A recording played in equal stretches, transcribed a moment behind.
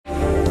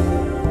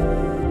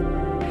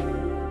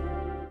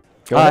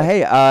Hey,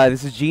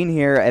 this is Gene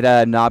here at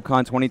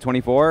Knobcon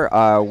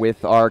 2024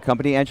 with our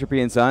company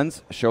Entropy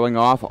Sons showing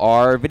off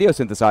our video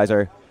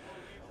synthesizer.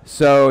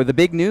 So the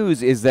big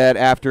news is that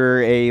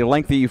after a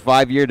lengthy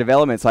 5-year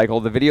development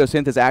cycle, the video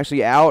synth is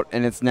actually out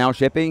and it's now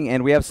shipping,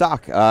 and we have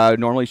stock.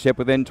 Normally ship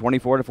within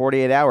 24 to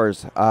 48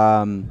 hours.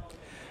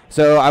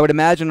 So I would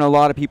imagine a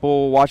lot of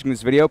people watching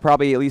this video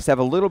probably at least have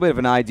a little bit of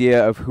an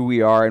idea of who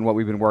we are and what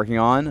we've been working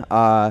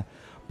on.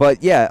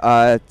 But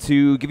yeah,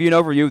 to give you an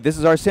overview, this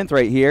is our synth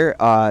right here.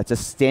 It's a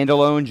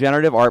standalone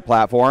generative art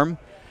platform.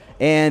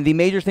 And the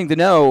major thing to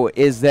know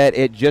is that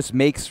it just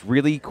makes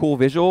really cool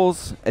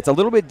visuals. It's a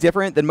little bit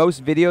different than most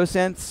video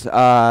synths,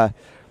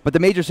 but the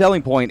major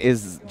selling point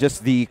is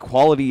just the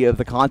quality of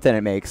the content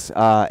it makes. It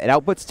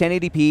outputs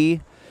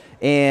 1080p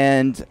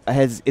and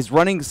is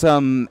running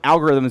some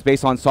algorithms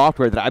based on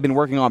software that I've been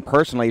working on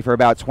personally for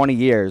about 20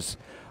 years.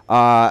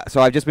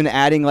 So I've just been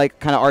adding like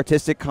kind of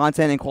artistic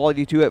content and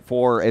quality to it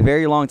for a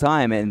very long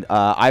time, and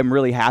I'm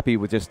really happy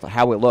with just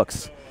how it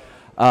looks.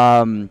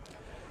 Another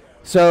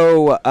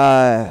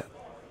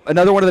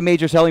one of the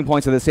major selling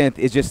points of the synth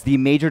is just the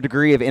major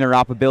degree of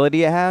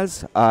interoperability it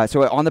has.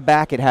 So on the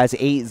back, it has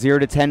 8 0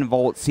 to 10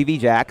 volt CV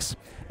jacks,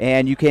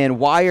 and you can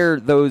wire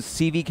those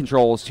CV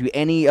controls to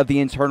any of the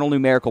internal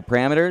numerical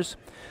parameters.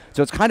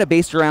 So it's kind of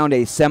based around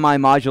a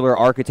semi-modular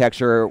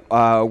architecture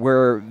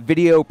where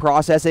video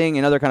processing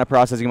and other kind of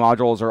processing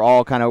modules are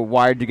all kind of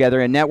wired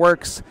together in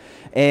networks.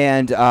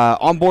 And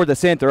on board the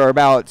synth, there are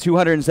about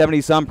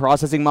 270 some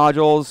processing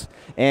modules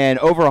and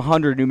over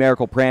 100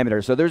 numerical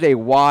parameters. So there's a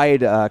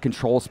wide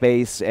control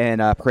space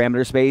and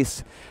parameter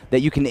space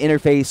that you can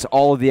interface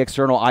all of the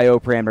external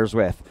I/O parameters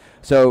with.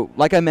 So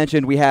like I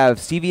mentioned, we have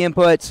CV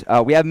input,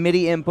 we have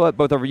MIDI input,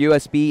 both over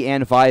USB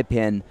and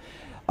 5-pin.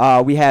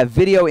 We have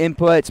video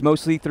inputs,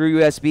 mostly through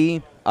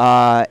USB,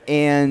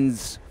 and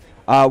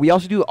we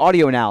also do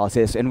audio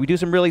analysis, and we do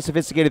some really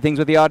sophisticated things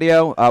with the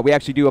audio. We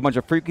actually do a bunch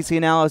of frequency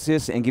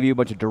analysis and give you a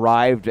bunch of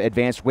derived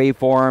advanced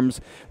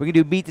waveforms. We can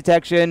do beat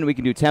detection, we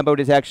can do tempo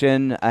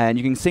detection, and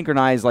you can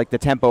synchronize like the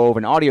tempo of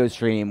an audio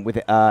stream with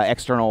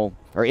external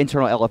or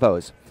internal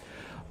LFOs.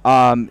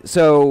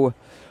 So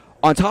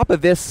on top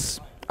of this,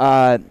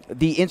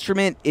 the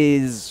instrument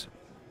is...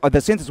 the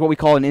synth is what we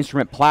call an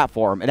instrument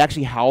platform. It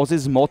actually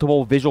houses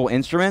multiple visual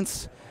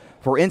instruments.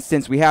 For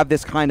instance, we have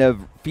this kind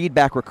of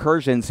feedback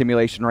recursion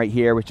simulation right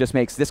here, which just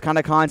makes this kind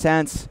of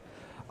content.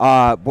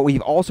 But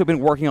we've also been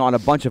working on a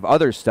bunch of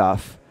other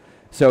stuff.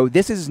 So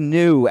this is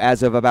new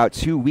as of about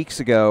 2 weeks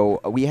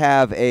ago. We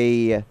have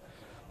a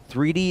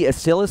 3D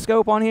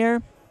oscilloscope on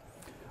here,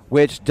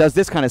 which does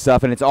this kind of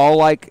stuff, and it's all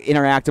like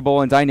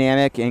interactable and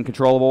dynamic and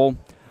controllable.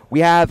 We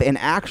have an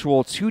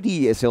actual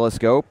 2D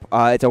oscilloscope.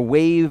 It's a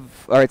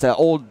it's an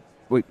old,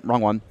 wait,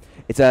 wrong one.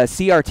 It's a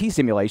CRT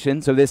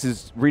simulation, so this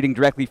is reading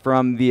directly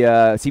from the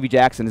CV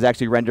jacks and is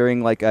actually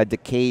rendering like a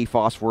decay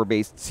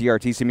phosphor-based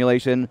CRT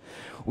simulation.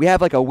 We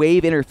have like a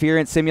wave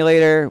interference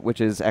simulator, which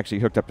is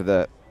actually hooked up to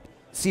the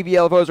CV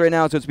LFOs right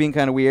now, so it's being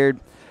kind of weird.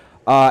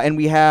 And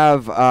we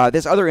have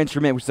this other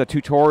instrument, which is a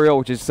tutorial,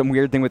 which is some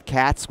weird thing with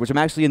cats, which I'm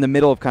actually in the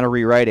middle of kind of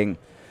rewriting.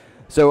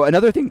 So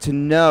another thing to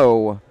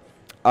know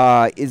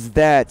is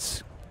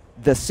that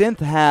the synth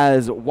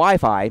has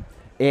Wi-Fi,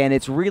 and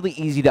it's really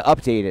easy to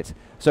update it.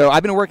 So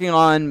I've been working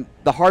on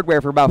the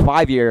hardware for about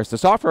 5 years, the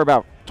software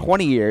about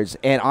 20 years,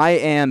 and I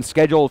am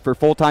scheduled for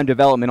full-time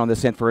development on the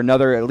synth for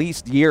another at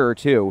least year or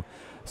two.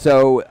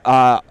 So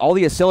all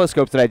the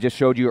oscilloscopes that I just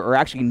showed you are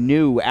actually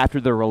new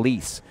after the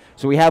release.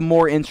 So we have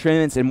more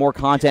instruments and more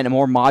content and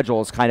more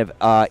modules kind of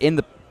in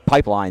the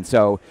pipeline.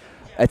 So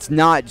it's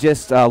not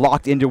just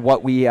locked into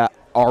what we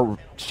are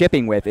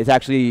shipping with. It's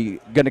actually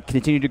going to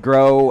continue to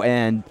grow,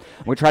 and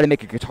we're trying to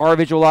make a guitar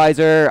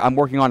visualizer. I'm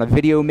working on a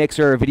video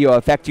mixer, a video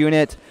effect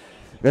unit.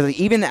 Because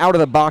even out of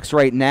the box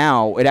right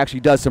now, it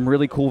actually does some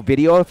really cool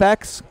video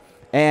effects.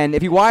 And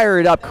if you wire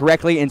it up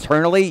correctly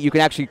internally, you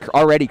can actually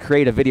already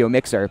create a video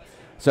mixer.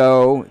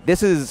 So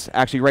this is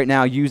actually right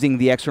now using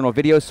the external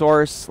video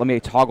source. Let me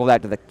toggle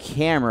that to the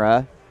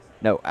camera.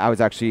 No, I was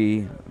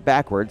actually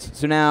backwards.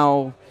 So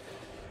now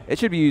it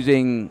should be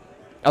using,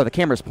 oh, the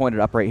camera's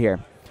pointed up right here.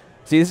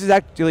 See, this is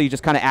actually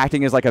just kind of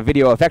acting as like a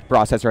video effect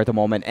processor at the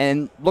moment,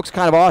 and looks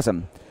kind of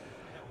awesome.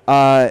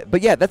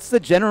 But yeah, that's the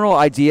general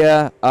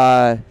idea.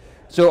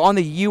 So on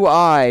the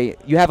UI,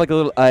 you have like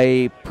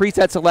a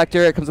preset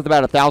selector. It comes with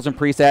about 1,000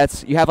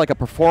 presets. You have like a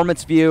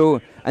performance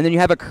view, and then you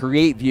have a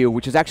create view,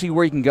 which is actually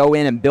where you can go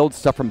in and build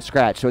stuff from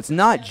scratch. So it's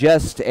not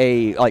just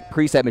a like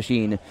preset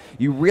machine.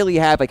 You really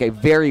have like a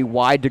very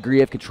wide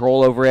degree of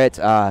control over it.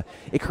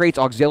 It creates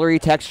auxiliary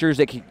textures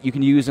that you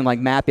can use and like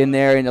map in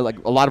there in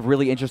like a lot of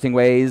really interesting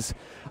ways.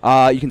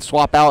 You can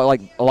swap out like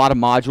a lot of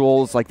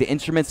modules. Like the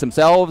instruments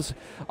themselves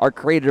are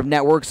created of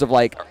networks of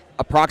like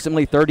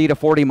approximately 30 to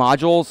 40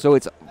 modules. So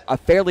it's a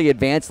fairly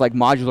advanced like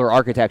modular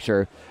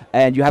architecture,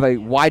 and you have a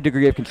wide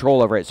degree of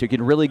control over it, so you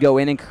can really go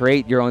in and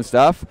create your own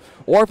stuff.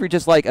 Or if you're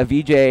just like a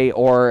VJ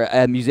or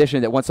a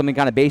musician that wants something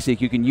kind of basic,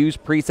 you can use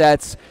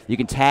presets, you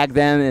can tag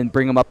them and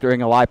bring them up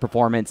during a live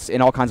performance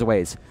in all kinds of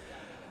ways.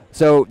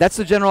 So that's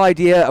the general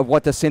idea of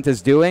what the synth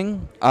is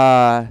doing.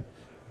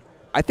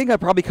 I think I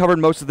probably covered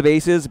most of the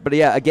bases, but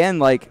yeah, again,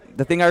 like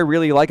the thing I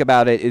really like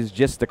about it is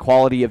just the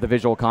quality of the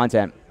visual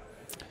content.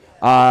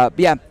 But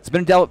yeah, it's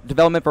been in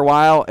development for a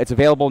while. It's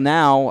available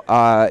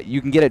now.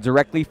 You can get it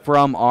directly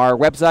from our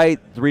website.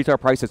 The retail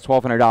price is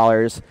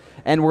 $1,200,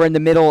 and we're in the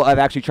middle of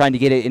actually trying to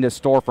get it into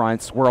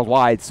storefronts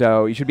worldwide.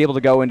 So you should be able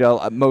to go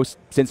into most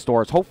synth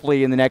stores,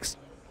 hopefully in the next,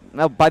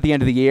 by the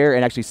end of the year,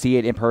 and actually see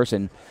it in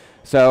person.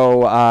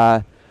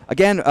 So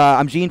again,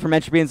 I'm Gene from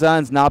Entropy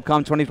Sons,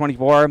 Knobcon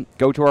 2024.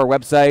 Go to our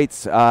website,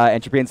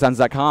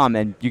 entropysons.com,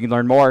 and you can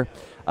learn more.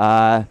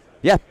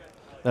 Yeah.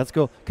 That's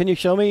cool. Can you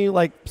show me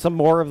like some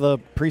more of the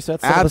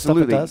presets?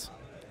 Absolutely. Of the stuff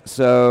it does?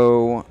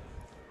 So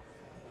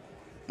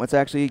let's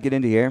actually get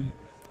into here.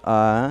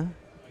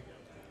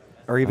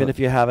 Or even if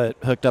you have it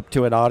hooked up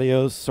to an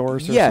audio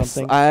source or something? Yes,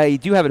 I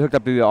do have it hooked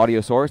up to the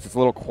audio source. It's a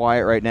little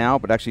quiet right now,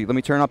 but actually let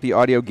me turn up the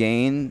audio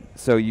gain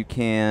so you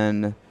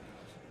can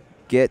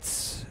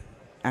get...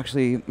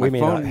 Actually, we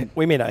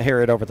may not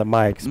hear it over the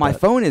mics. My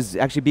phone is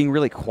actually being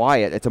really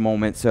quiet at the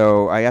moment,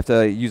 so I have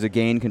to use a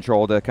gain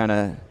control to kind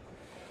of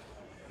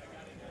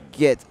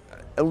get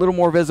a little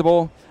more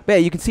visible. But yeah,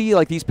 you can see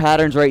like these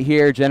patterns right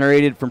here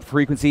generated from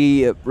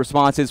frequency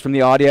responses from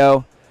the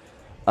audio.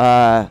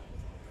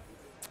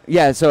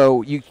 Yeah,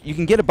 so you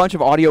can get a bunch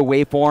of audio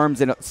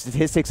waveforms and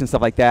statistics and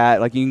stuff like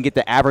that. Like you can get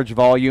the average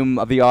volume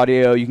of the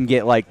audio. You can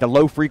get like the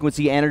low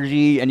frequency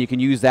energy, and you can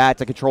use that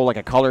to control like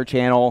a color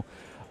channel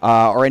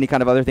or any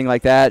kind of other thing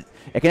like that.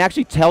 It can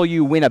actually tell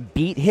you when a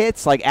beat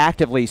hits like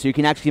actively, so you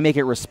can actually make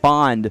it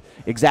respond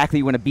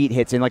exactly when a beat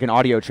hits in like an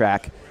audio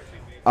track.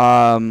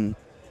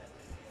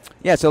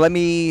 Yeah, so let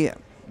me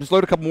just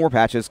load a couple more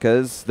patches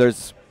because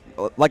there's,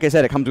 like I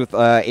said, it comes with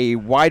a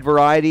wide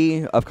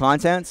variety of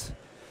contents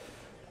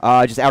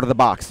just out of the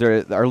box.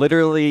 There are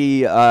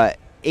literally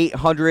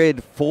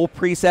 800 full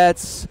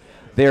presets.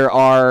 There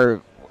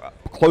are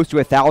close to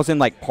 1,000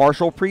 like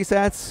partial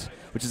presets,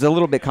 which is a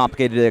little bit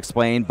complicated to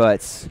explain,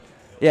 but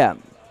yeah.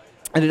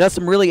 And it does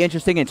some really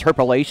interesting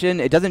interpolation.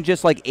 It doesn't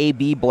just like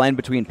A-B blend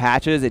between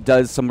patches. It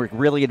does some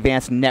really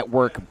advanced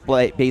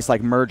network-based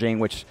like merging,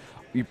 which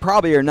you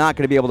probably are not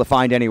going to be able to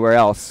find anywhere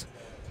else.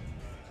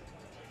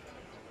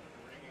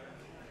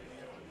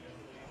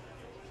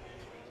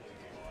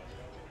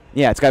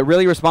 Yeah, it's got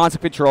really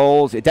responsive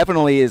controls. It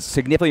definitely is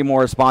significantly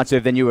more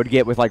responsive than you would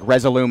get with like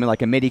Resolume and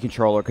like a MIDI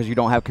controller because you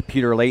don't have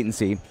computer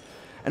latency.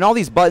 And all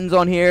these buttons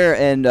on here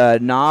and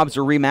knobs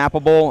are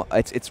remappable.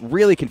 It's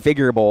really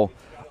configurable.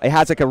 It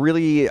has like a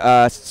really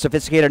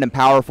sophisticated and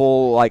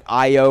powerful like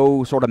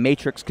I/O sort of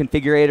matrix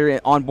configurator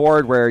on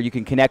board where you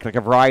can connect like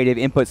a variety of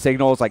input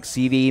signals like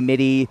CV,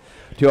 MIDI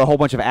to a whole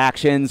bunch of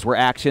actions where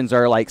actions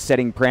are like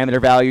setting parameter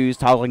values,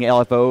 toggling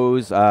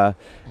LFOs,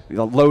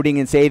 loading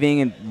and saving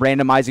and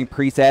randomizing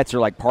presets or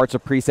like parts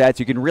of presets.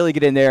 You can really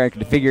get in there and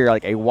configure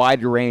like a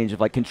wide range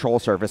of like control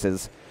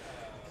surfaces.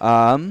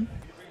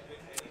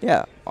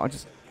 Yeah, I'll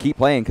just keep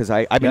playing because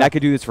I mean I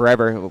could do this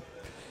forever.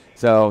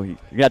 So you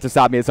have to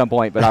stop me at some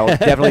point, but I will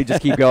definitely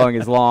just keep going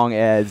as long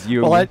as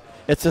you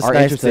it's just are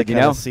nice interested, to you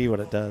know? see what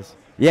it does.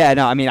 Yeah,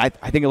 no, I mean, I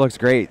think it looks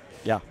great.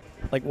 Yeah.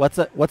 Like, what's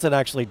it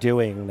actually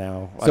doing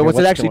now? So what's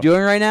it actually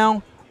doing right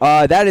now?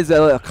 That is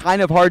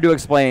kind of hard to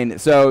explain.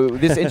 So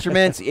this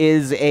instrument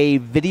is a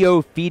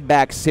video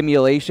feedback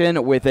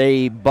simulation with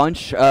a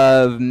bunch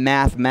of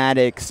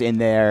mathematics in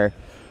there.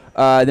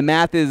 The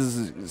math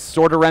is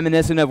sort of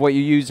reminiscent of what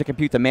you use to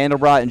compute the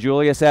Mandelbrot and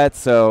Julia sets,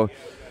 so...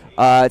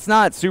 it's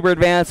not super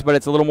advanced, but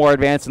it's a little more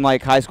advanced than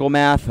like high school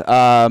math.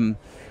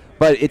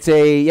 But it's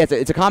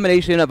a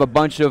combination of a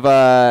bunch of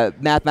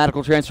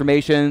mathematical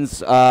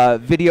transformations,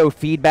 video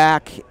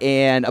feedback,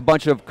 and a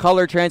bunch of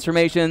color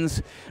transformations.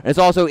 And it's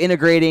also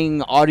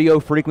integrating audio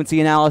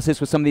frequency analysis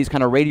with some of these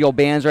kind of radial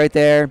bands right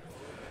there.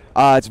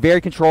 It's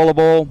very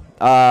controllable.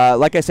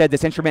 Like I said,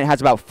 this instrument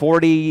has about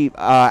 40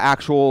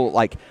 actual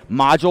like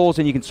modules,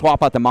 and you can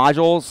swap out the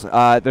modules.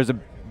 There's a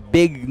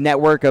big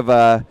network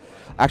of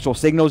actual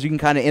signals you can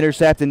kind of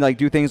intercept and like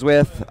do things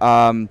with.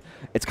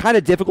 It's kind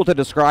of difficult to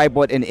describe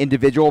what an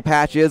individual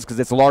patch is because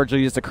it's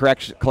largely just a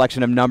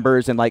collection of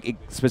numbers and like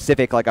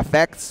specific like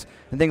effects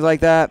and things like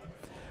that.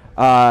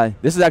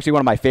 This is actually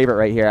one of my favorite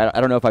right here. I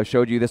don't know if I've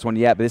showed you this one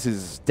yet, but this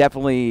is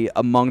definitely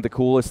among the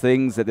coolest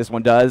things that this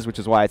one does, which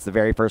is why it's the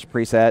very first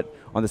preset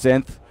on the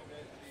synth.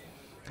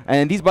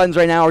 And these buttons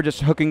right now are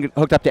just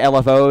hooked up to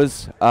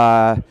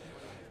LFOs.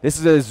 This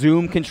is a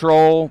zoom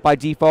control by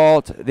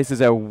default. This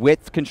is a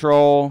width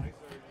control.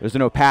 There's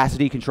an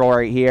opacity control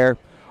right here.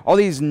 All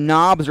these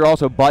knobs are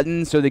also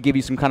buttons, so they give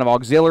you some kind of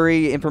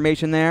auxiliary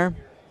information there.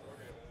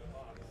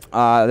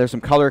 There's some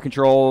color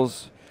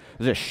controls.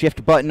 There's a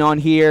shift button on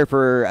here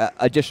for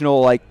additional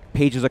like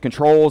pages of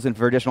controls and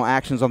for additional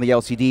actions on the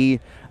LCD.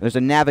 There's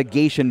a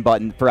navigation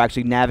button for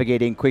actually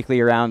navigating quickly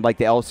around like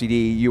the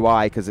LCD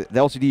UI because the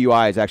LCD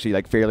UI is actually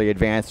like fairly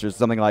advanced. There's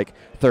something like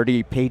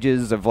 30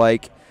 pages of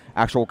like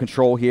actual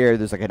control here.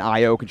 There's like an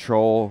I/O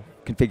control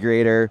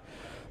configurator.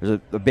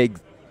 There's a big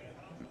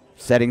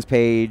settings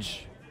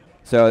page.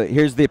 So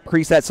here's the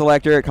preset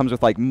selector. It comes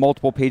with like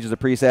multiple pages of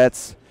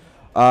presets.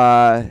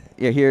 Yeah,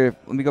 here,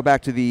 let me go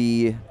back to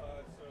the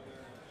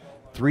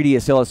 3D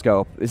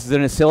oscilloscope. This is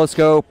an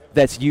oscilloscope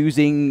that's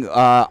using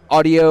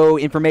audio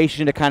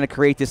information to kind of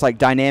create this like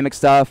dynamic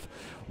stuff.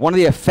 One of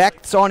the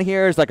effects on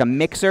here is like a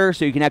mixer,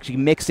 so you can actually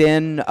mix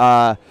in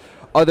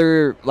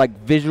other like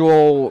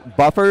visual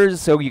buffers,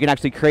 so you can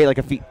actually create like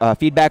a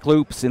feedback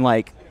loops and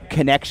like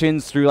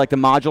connections through like the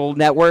module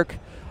network.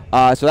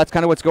 So that's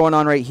kind of what's going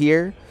on right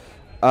here.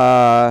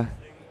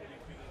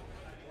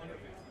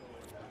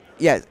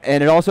 Yeah,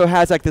 and it also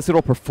has like this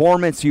little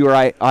performance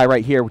URI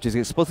right here, which is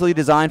explicitly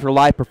designed for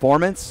live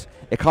performance.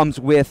 It comes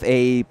with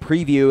a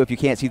preview if you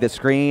can't see the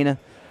screen.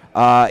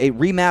 It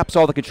remaps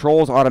all the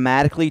controls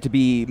automatically to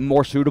be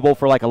more suitable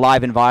for like a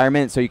live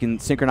environment, so you can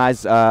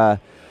synchronize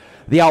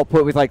the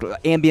output with like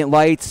ambient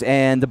lights,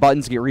 and the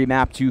buttons get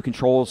remapped to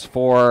controls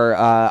for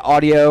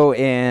audio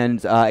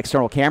and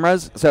external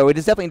cameras. So it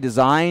is definitely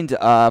designed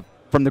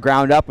from the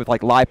ground up with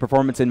like live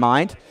performance in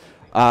mind.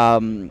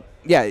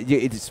 Yeah,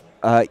 it's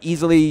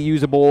easily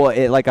usable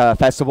at like a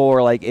festival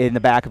or like in the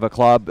back of a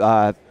club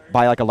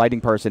by like a lighting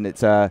person.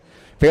 It's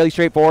fairly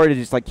straightforward to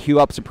just like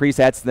queue up some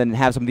presets, then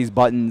have some of these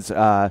buttons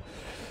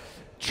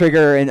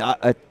trigger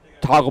and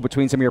toggle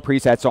between some of your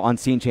presets on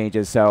scene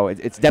changes. So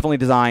it's definitely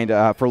designed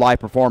for live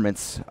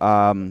performance.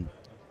 And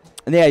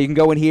yeah, you can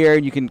go in here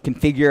and you can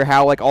configure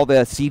how like all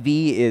the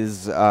CV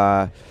is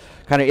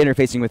kind of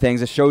interfacing with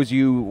things. It shows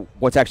you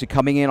what's actually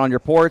coming in on your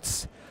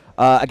ports.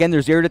 Again,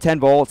 there's 0 to 10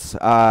 volts,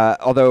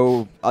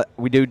 although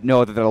we do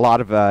know that there are a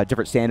lot of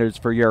different standards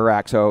for your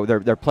rack, so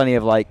there are plenty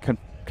of like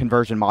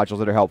conversion modules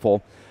that are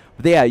helpful.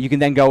 But yeah, you can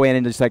then go in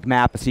and just like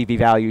map a CV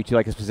value to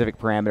like a specific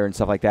parameter and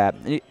stuff like that.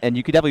 And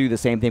you could definitely do the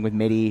same thing with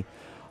MIDI,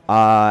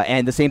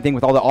 and the same thing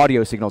with all the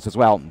audio signals as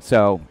well.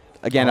 So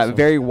again, awesome. A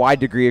very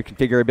wide degree of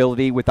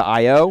configurability with the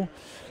I/O,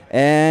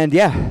 and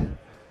yeah.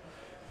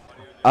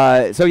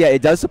 So yeah,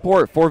 it does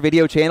support 4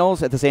 video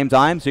channels at the same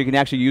time, so you can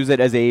actually use it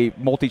as a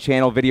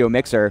multi-channel video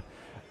mixer.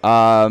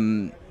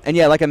 And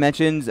yeah, like I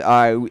mentioned,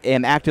 I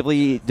am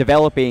actively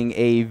developing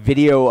a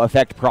video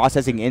effect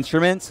processing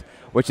instrument,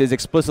 which is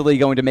explicitly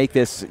going to make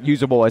this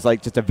usable as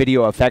like just a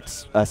video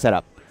effects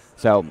setup.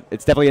 So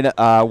it's definitely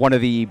one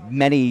of the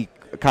many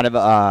kind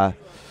of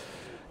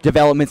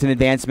developments and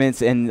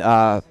advancements and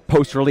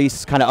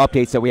post-release kind of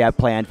updates that we have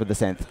planned for the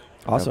synth.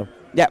 Awesome. So,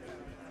 yeah.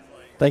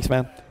 Thanks,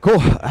 man.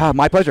 Cool.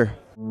 My pleasure.